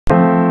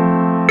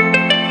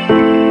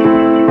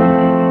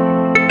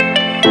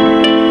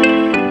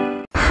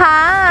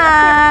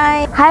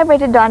Hi,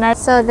 Brady Donna.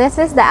 So this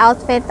is the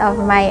outfit of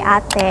my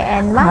ate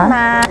and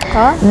mama.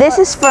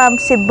 This is from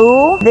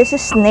Cebu. This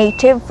is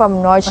native from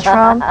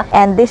Nordstrom.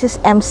 And this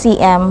is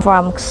MCM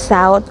from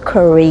South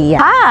Korea.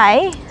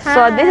 Hi!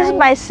 So this is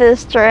my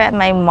sister and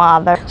my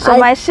mother. So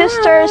my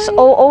sister's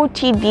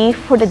OOTD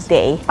for the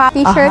day.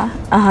 T-shirt.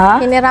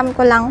 Hiniram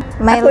ko lang.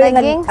 My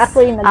leggings.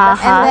 And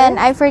then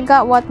I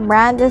forgot what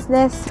brand is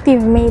this.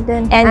 Steve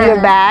Maiden. And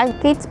your bag?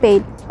 Kate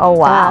Spade. Oh,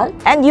 wow.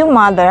 And you,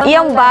 mother?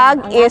 Iyang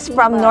bag is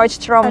from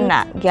Nordstrom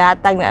na.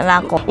 Gihatag na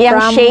nako.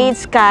 Iyang shade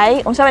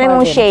Sky. Kung saan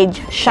mong shade?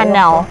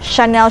 Chanel.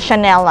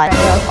 Chanelan.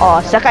 Oh,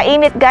 sa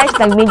kainit guys,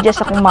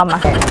 nag-medyas akong mama.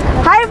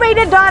 Hi,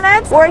 Brady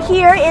Donuts! We're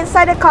here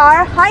inside the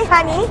car. Hi,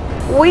 honey.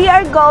 We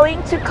are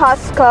going to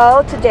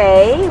Costco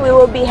today. We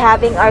will be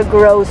having our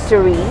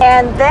grocery.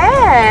 And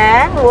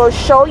then, we'll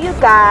show you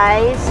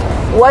guys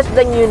what's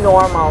the new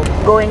normal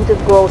going to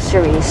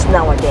groceries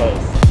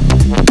nowadays.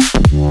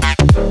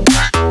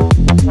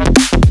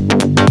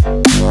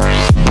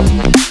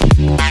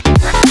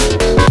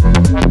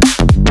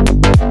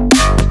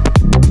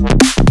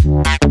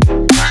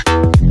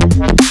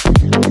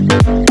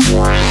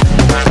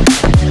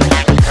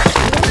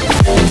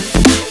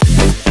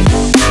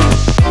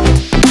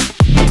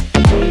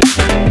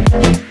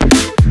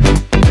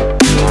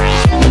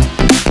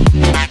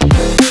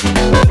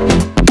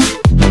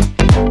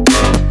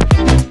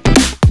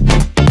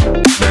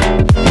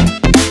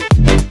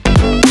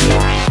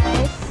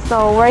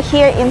 So we're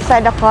here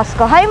inside the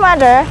Costco. Hi,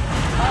 mother.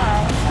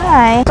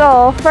 Hi.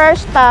 So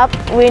first up,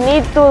 we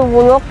need to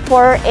look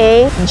for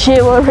a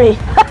jewelry.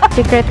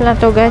 Secret lang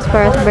to guys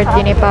para sa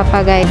birthday ni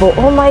Papa guys.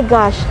 Oh my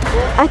gosh.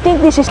 I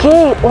think this is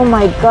K. Oh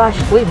my gosh.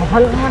 Uy,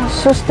 mahal naman.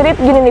 So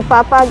strip yun ni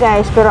Papa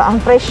guys. Pero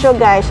ang presyo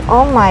guys,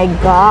 oh my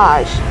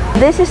gosh.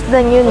 This is the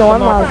new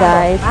normal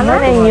guys.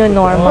 Ano na yung new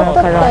normal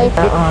karon?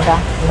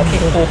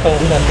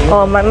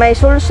 Oh, may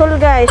sul-sul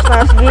guys.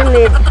 Mas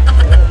gilid.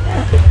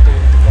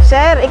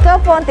 Sir, ikaw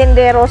po ang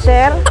tindero,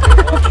 sir.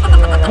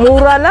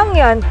 Mura lang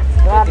yan.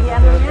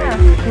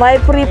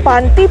 May free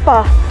panty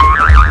pa.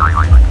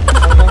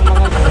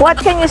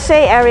 What can you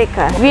say,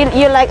 Erica?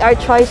 You like our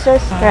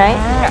choices, right?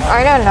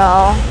 I don't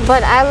know,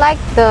 but I like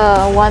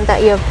the one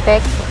that you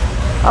picked.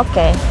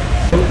 Okay.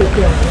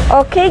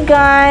 Okay,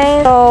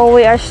 guys. So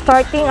we are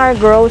starting our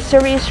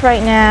groceries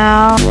right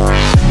now.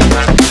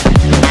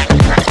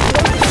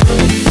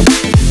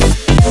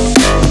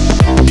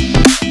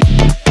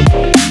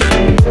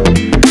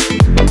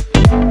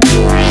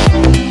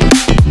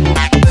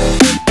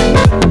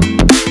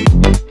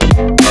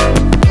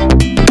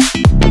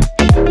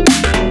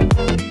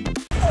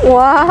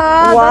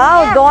 Wow!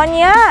 Wow,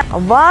 Donya!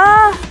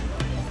 Aba!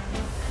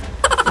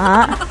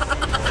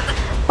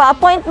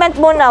 Pa-appointment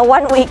muna,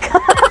 1 week.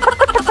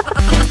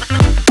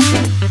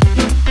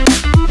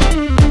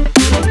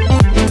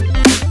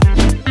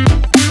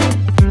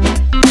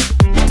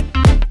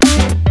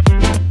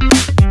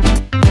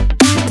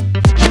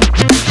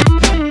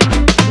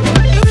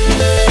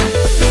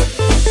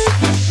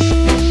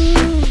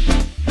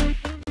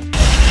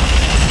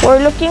 We're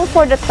looking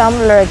for the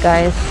tumbler,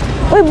 guys.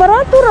 Uy,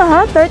 barato ra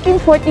ha?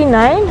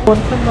 $13.49?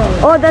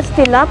 Oh, that's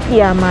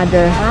tilapia,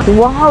 mother.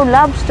 Wow,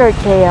 lobster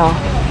tail.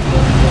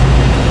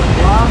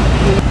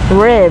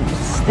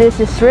 Ribs.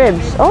 This is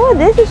ribs. Oh,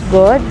 this is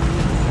good.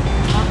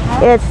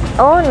 It's,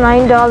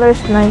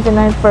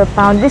 $9.99 per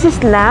pound. This is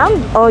lamb?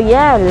 Oh,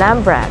 yeah,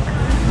 lamb rack.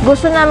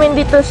 Gusto namin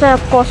dito sa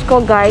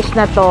Costco, guys,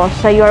 na to,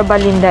 sa Yorba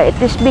Linda. It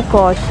is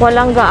because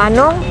walang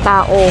gaanong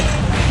tao.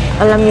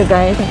 Alam nyo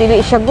guys, dili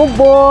siya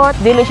gubot,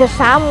 dili siya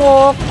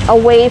samok,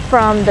 away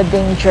from the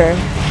danger.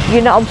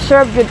 You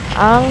na-observe yun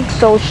ang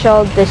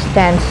social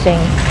distancing.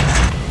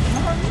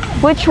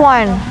 Which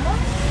one?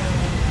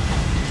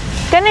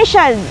 Kani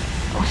siya,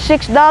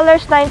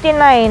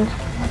 $6.99.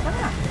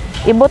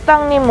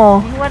 Ibutang ni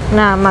mo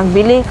na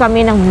magbili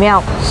kami ng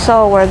milk.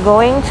 So, we're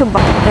going to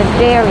buy the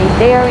dairy.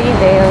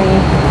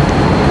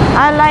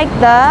 I like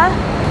the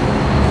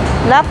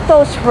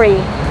lactose free.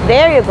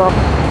 There you go.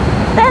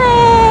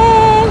 Ta-da!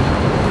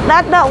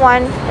 Not that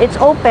one. It's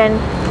open.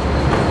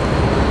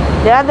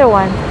 The other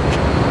one.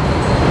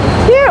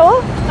 Here,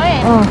 oh.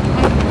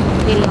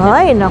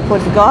 Ay, naku,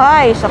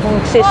 guys.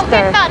 Akong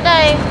sister.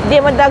 Di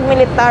madag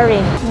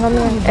military.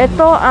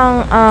 Ito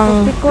ang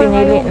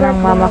pinili ng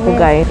mama ko,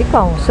 guys.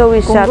 So, we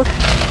sat.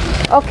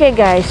 Okay,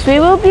 guys. We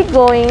will be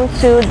going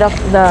to the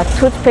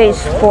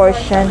toothpaste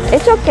portion.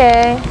 It's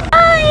okay.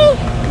 Hi!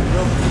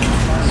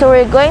 So,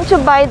 we're going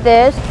to buy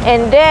this.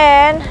 And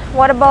then,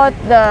 what about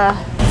the...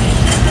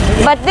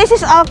 But this is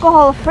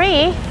alcohol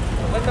free.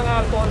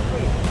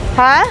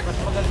 Ha?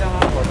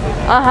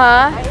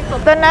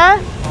 Ito na?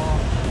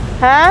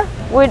 Ha?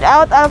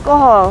 Without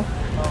alcohol.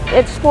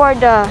 It's for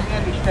the...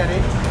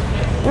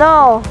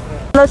 No.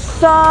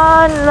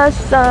 Lasan.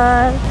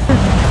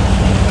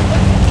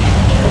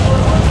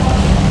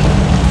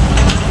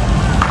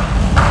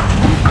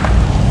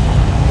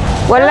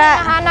 Wala.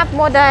 Hanap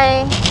mo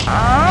dai.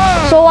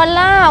 So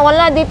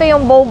wala dito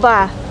yung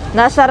boba.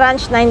 Nasa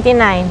ranch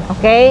 99,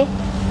 okay?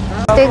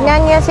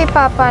 Tignan niya si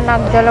Papa,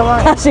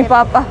 nagdalawang Si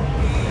Papa.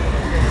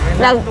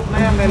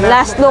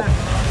 Last look.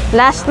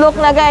 Last look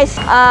na guys.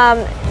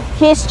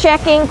 He's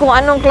checking kung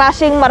anong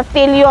klaseng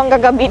martilyo ang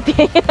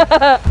gagamitin.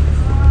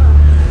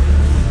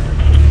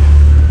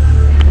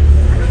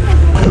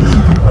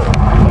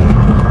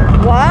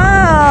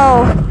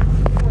 Wow!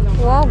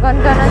 Wow,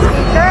 ganda ng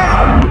speaker.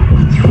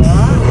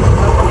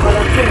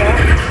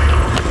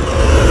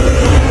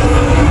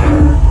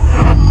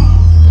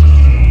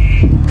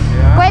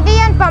 Pwede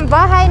yan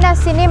pambahay na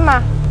cinema.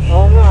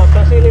 Oo nga,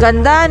 kasi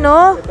Ganda,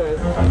 no?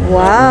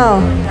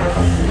 Wow!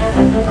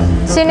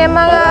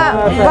 Cinema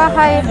nga,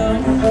 bahay.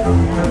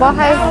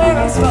 Bahay.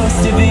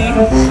 Supposed to be.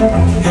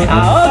 I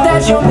hope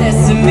that you're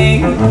missing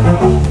me,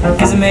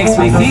 cause it makes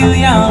me feel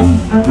young.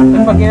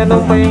 pag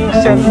inanong pa yung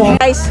cellphone.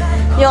 Guys,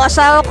 yung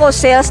asawa ko,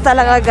 sales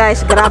talaga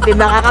guys. Grabe,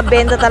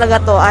 makakabenta talaga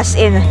to. As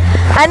in.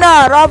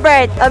 Ano,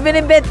 Robert?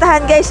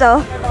 Binibentahan guys, oh.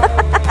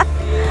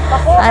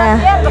 Makunat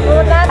yan,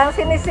 makunat. Ang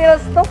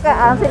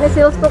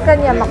sinisales to ka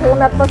niya,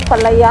 makunat mas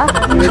palaya.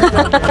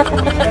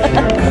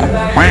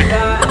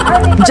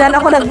 Diyan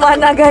ako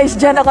nagmana guys.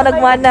 Diyan ako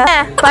nagmana.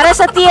 Para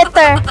sa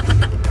theater.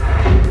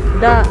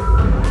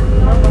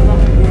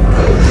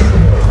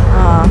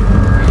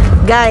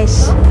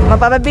 Guys,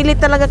 mapapabili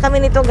talaga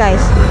kami nito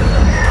guys.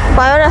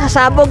 Paano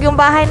nasasabog yung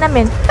bahay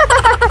namin?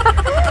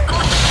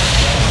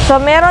 So,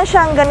 meron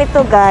siyang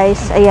ganito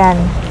guys. Ayan.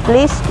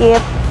 Please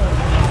skip.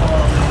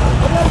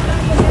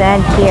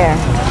 Stand here.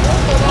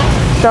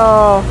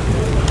 So,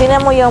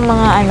 tingnan mo yung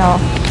mga ano,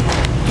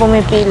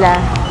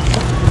 pumipila.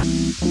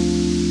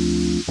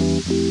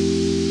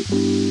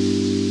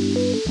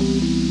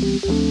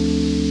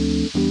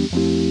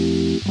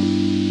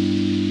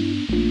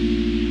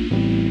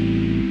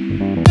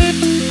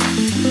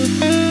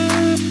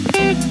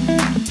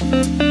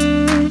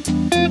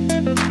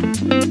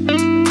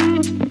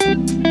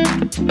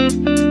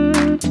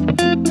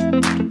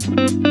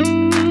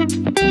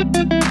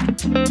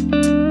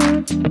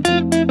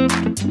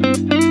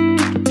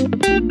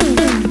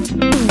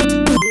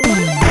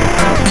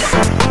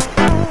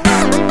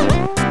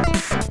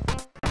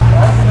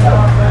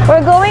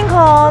 We're going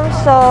home,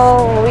 so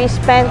we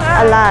spent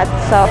a lot.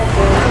 So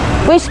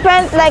we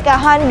spent like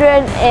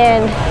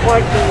 140.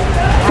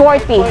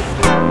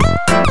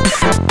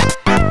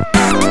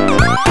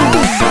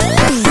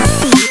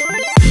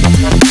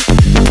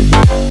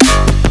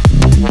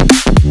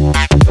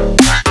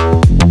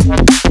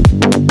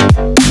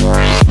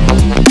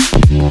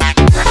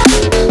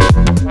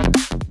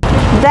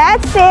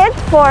 That's it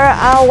for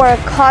our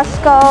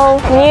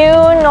Costco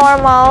new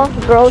normal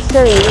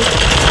groceries.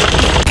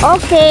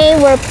 Okay,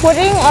 we're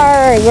putting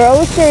our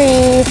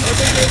groceries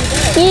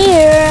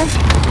here.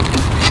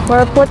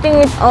 We're putting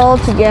it all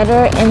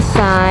together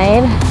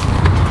inside.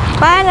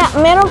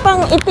 Meron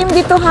pang itim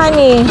dito,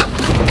 honey.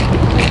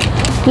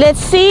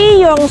 Let's see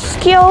yung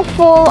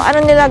skillful,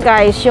 ano nila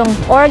guys, yung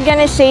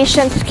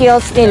organization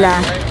skills nila.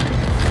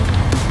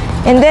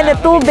 And then the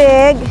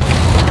tubig.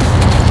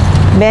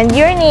 Bend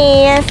your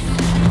knees.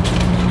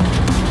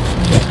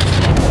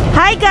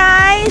 Hi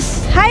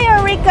guys! Hi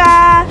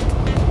Eureka!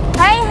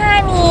 Hi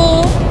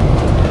honey!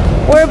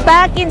 We're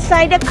back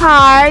inside the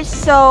car,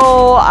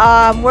 so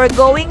we're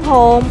going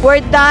home. We're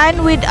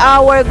done with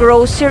our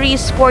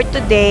groceries for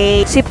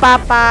today. Si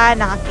Papa,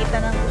 nakakita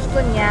ng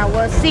gusto niya.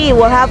 We'll see.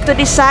 We'll have to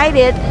decide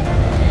it.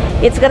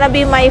 It's gonna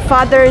be my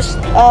father's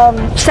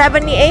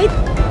 78?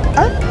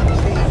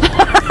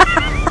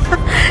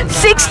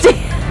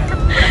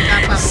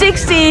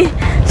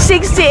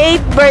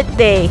 68th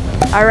birthday.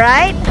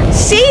 Alright?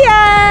 See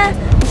ya!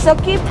 So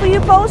keep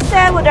you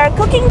posted with our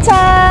cooking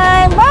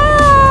time. Bye!